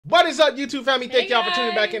What is up, YouTube family? Thank y'all for tuning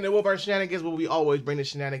guys. back into Wolverine Shenanigans, where we always bring the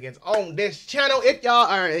shenanigans on this channel. If y'all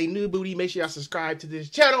are a new booty, make sure y'all subscribe to this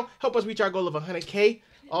channel. Help us reach our goal of 100K.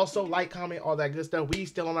 Also, like, comment, all that good stuff. We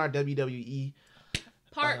still on our WWE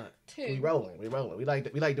Part 2. We rolling. We like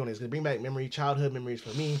doing this. Gonna bring back childhood memories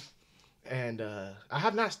for me. And I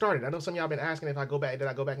have not started. I know some of y'all been asking if I go back. Did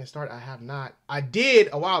I go back and start? I have not. I did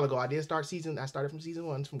a while ago. I started from season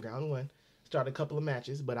 1, from ground 1. Started a couple of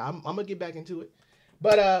matches, but I'm gonna get back into it.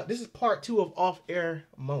 But this is part 2 of off-air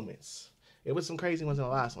moments. It was some crazy ones in the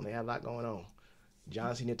last one. They had a lot going on.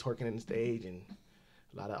 John Cena twerking in the stage and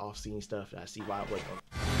a lot of off-scene stuff. I see why it wasn't. What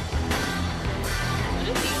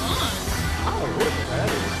is he on? I don't know what that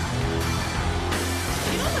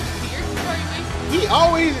You know what's weird before he wasted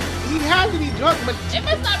is. He has to be drunk, but it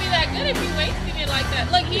must not be that good if he wasting it like that.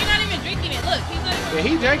 Look, he's not even drinking it. Look, he's not even. yeah,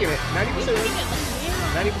 he's drinking it. 90% He's of drinking it.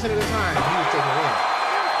 Like, 90% of the time, he was taking it in.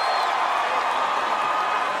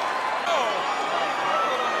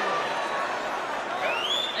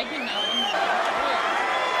 I cannot.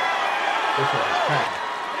 This one's cracking.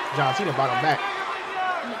 John Cena brought him back.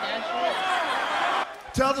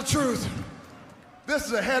 Tell the truth. This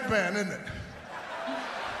is a headband, isn't it?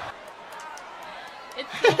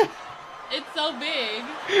 It's so big.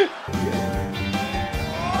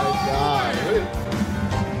 Oh my God.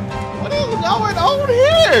 What is going on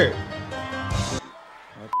here?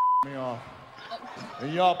 Me off.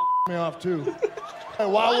 And y'all me off too. Hey,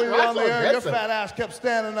 while we were Why on the so air, your aggressive? fat ass kept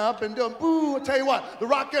standing up and doing boo. I tell you what, The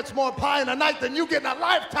Rock gets more pie in a night than you get in a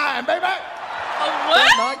lifetime, baby.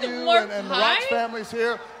 What? Not you More and the pie? Rock's family's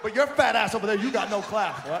here, but your fat ass over there, you got no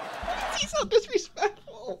class. What? He's so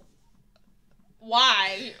disrespectful.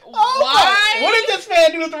 Why? Oh Why? my. What did this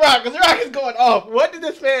man do with The Rock? Because The Rock is going off. What did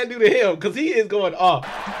this man do to him? Because he is going off.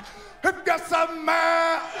 If you got some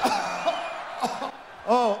man.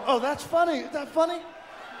 Oh, that's funny. Is that funny?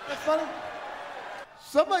 That's funny.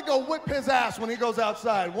 Somebody go whip his ass when he goes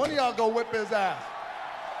outside. One of y'all go whip his ass.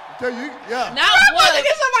 I tell you, yeah. Not I'm about to whoop.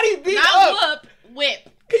 get somebody beat Not up. whoop. Whip.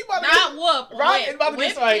 He about to Not get, whoop. Rock Whip. is about to Whip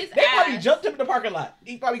get somebody. his They probably ass. jumped him in the parking lot.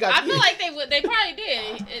 He probably got. I feel like they would. They probably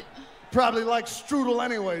did. Probably like strudel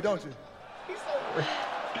anyway, don't you? He's so.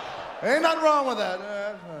 Ain't nothing wrong with that.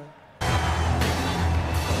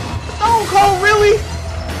 Stone Cold, really?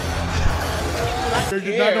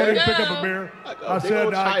 You're not going to pick up a beer. Like a I big said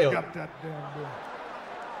old I child. got that damn beer.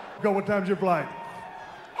 Go, what time's your flight?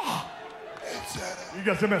 You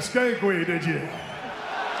got some skank weed, did you?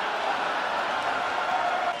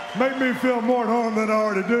 Make me feel more at home than I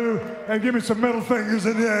already do, and give me some middle fingers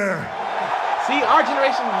in the air. See, our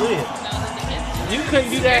generation lives. You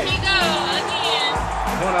couldn't do Here that. he go again.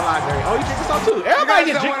 Going to the library. Oh, you drinking some too? Everybody guys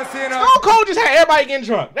get don't drunk. wanna see it on- Stone Cold just had everybody getting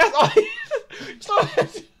drunk. That's all. So,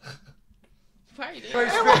 Probably did. Everybody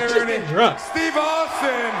everybody just spinning getting Rooney. drunk. Steve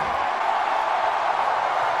Austin.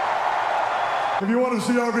 If you want to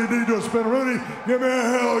see RVD do a spin Rooney, give me a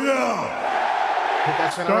hell yeah. Hit that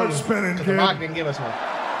spin Start around. spinning, The kid. Rock didn't give us one.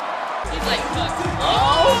 He's like, fuck.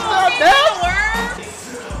 Oh, stop he's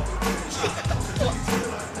that.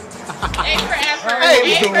 A for effort. Hey, A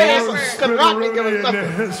he's for the worst. effort. Cause Rock didn't give us Spinaroonie in the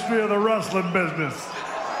nothing. history of the wrestling business.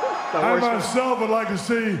 The I worst one. myself would like to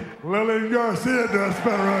see Lillian Garcia do a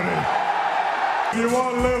spinaroonie. If you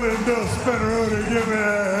want Lillian to do a spinaroonie, give me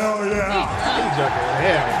a hell yeah. He's joking.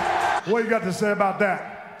 Yeah. What you got to say about that?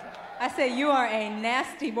 I say you are a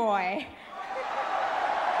nasty boy.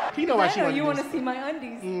 He know why I she know want you to want do to see my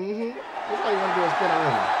undies. That's why you want to do a spin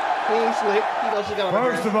around. He ain't slick. He knows she got on the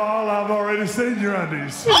First of all, I've already seen your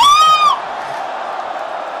undies.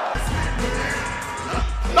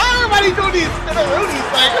 Not everybody do these spinaroonies,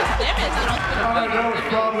 like. Damn it, I don't I know it's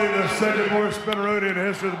probably the second worst spinaroonie in the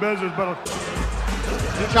history of the business, but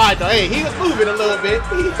He tried though. Hey, he was moving a little bit.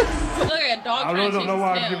 Look at a dog I really don't know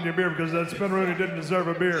why I'm trying to giving you a beer because that spinaroonie didn't deserve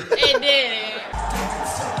a beer. chase his tail. It did.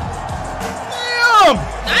 Damn!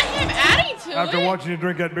 Not him adding to After it. watching you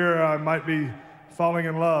drink that beer, I might be falling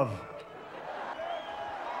in love.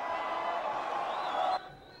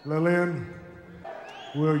 Lillian,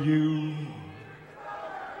 will you?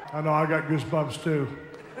 I know I got goosebumps too.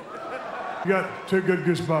 You got 2 good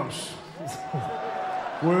goosebumps.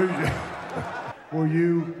 Will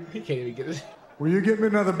you? He can't even get it. Will you get me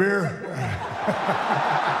another beer? Really?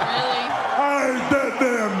 I ain't that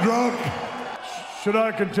damn drunk. Should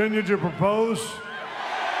I continue to propose?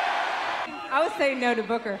 I would say no to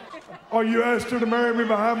Booker. Or you asked her to marry me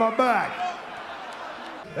behind my back?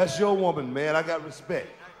 That's your woman, man. I got respect.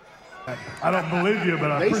 I don't believe you, but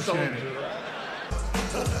I They sold appreciate you.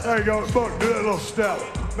 it. There you go. Book, do that little step.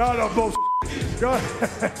 No, no, bull. Go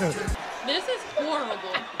ahead. This is horrible.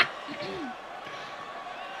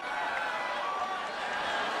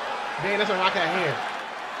 Dang, that's a Rock had hair.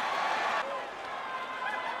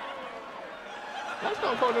 Why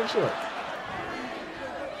Stone Cold them short?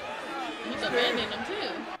 He's abandoning them too.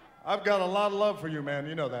 I've got a lot of love for you, man.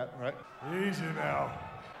 You know that, right? Easy now.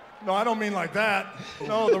 No, I don't mean like that.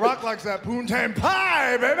 No, The Rock likes that poontang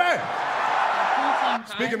pie, baby.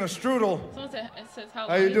 Speaking of strudel, It says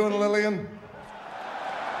how you doing, Lillian?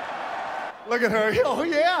 Look at her. Oh,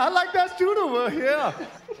 yeah, I like that strudel. Yeah.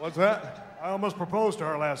 What's that? I almost proposed to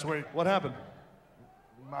her last week. What happened?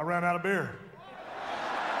 I ran out of beer.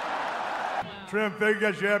 Trim figure,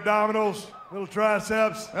 you have abdominals, little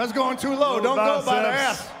triceps. That's going too low. Little Don't go by the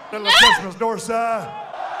biceps, ass. Little Christmas dorsi,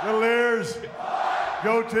 little ears,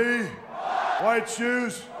 goatee, white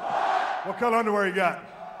shoes. What color underwear you got?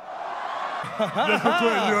 Just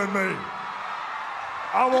between you and me.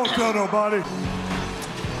 I won't tell nobody.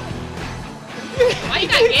 Why you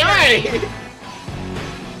got Gatorade?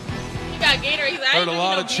 You got Gatorade. He's Heard a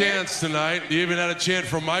lot of chants tonight. You even had a chant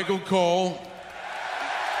from Michael Cole.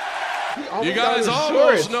 You guys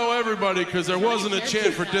almost know everybody because there wasn't a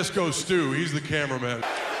chant for Disco Stew. He's the cameraman.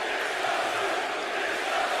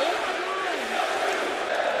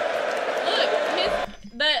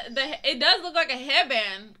 It does look like a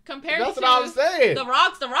headband compared That's to what I was saying. The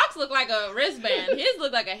Rocks. The Rocks look like a wristband. His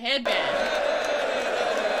look like a headband.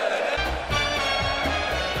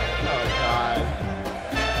 Oh, God.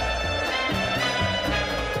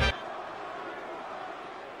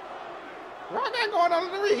 Rock got going on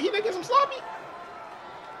in the ring. He didn't get some sloppy.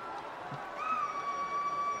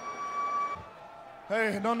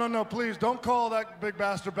 Hey, no, please. Don't call that big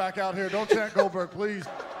bastard back out here. Don't chant Goldberg, please.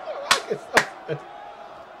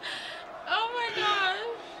 Oh, my gosh.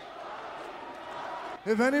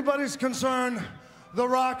 If anybody's concerned, The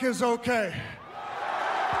Rock is okay.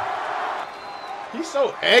 He's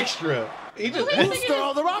so extra. He just. Wooster,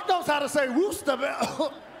 oh, The Rock knows how to say Wooster.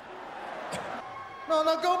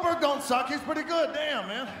 No, Goldberg don't suck. He's pretty good. Damn,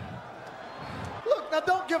 man. Look, now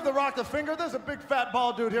don't give The Rock the finger. There's a big fat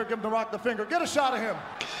bald dude here giving The Rock the finger. Get a shot of him.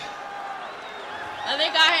 And they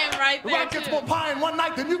got him right The there, Rock gets too. more pie in one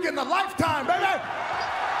night than you get in a lifetime, baby.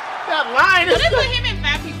 That line What is. is with him and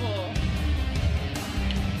fat people?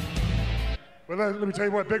 Well, let me tell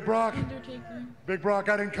you what, Big Brock, Undertaker. Big Brock,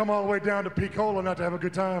 I didn't come all the way down to Picola not to have a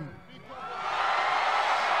good time.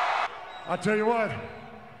 I tell you what,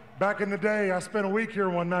 back in the day, I spent a week here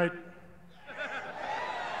one night.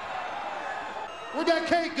 Where'd that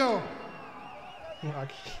cake go?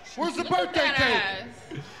 Where's the Look at birthday that cake?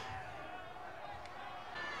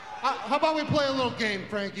 ass. How about we play a little game,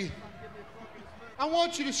 Frankie? I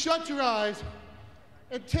want you to shut your eyes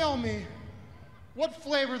and tell me what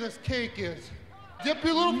flavor this cake is. Dip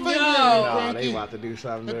your little finger in it, No, Frankie. they about to do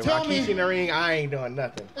something. And If tell I me- keep in the ring, I ain't doing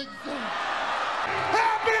nothing. Happy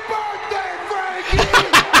birthday, Frankie!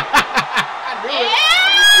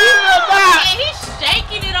 Yeah! And he's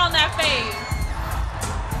shaking it on that face.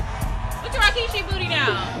 Look at Rikishi booty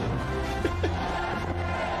now.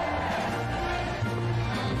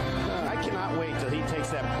 I cannot wait till he takes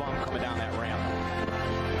that bump coming down that ramp.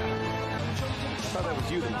 I thought that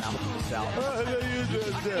was you that bounced this out.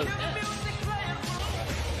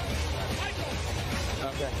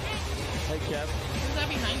 Okay. Hey, Kev. Who's that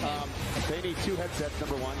behind him? They need two headsets,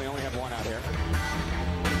 number one. They only have one out here.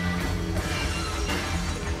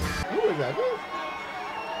 Who is that?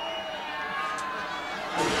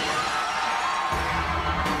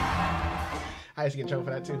 I used to get in trouble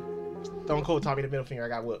for that too. Stone Cold taught me the middle finger. I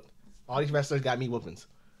got whooped. All these wrestlers got me whoopings.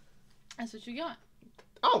 That's what you got.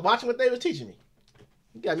 I was watching what they was teaching me.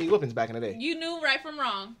 You got me whoopings back in the day. You knew right from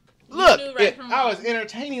wrong. Look, you knew right from I wrong. was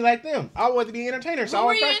entertaining like them. I wanted to be an entertainer, so Who I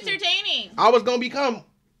were was you practicing. entertaining? I was gonna become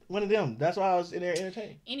one of them. That's why I was in there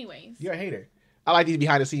entertaining. Anyways. You're a hater. I like these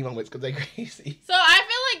behind the scene moments because they crazy. So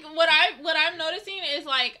I feel like what I'm noticing is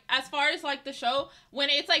like as far as like the show when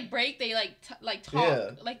it's like break they like talk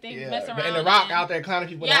like they mess around And The Rock out there clowning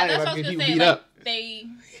people. Yeah, in the that's what I audience, was people gonna say. beat Like, up. they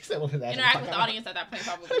He said, "What is that?" interact with the audience at that point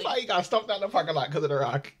probably. That's why he got stumped out in the parking lot because of The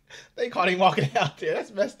Rock. They caught him walking out there.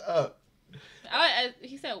 That's messed up.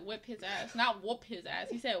 He said whip his ass, not whoop his ass.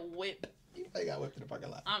 He said whip. They got whipped in the parking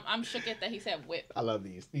lot. I'm shook at that he said whip. I love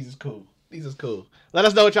these. These is cool. These is cool. Let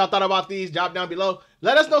us know what y'all thought about these. Drop down below.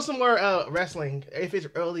 Let us know some more wrestling. If it's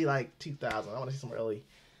early like 2000, I want to see some early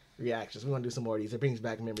reactions. We want to do some more of these. It brings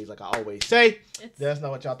back memories like I always say. Let us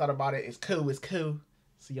know what y'all thought about it. It's cool. It's cool.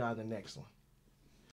 See y'all in the next one.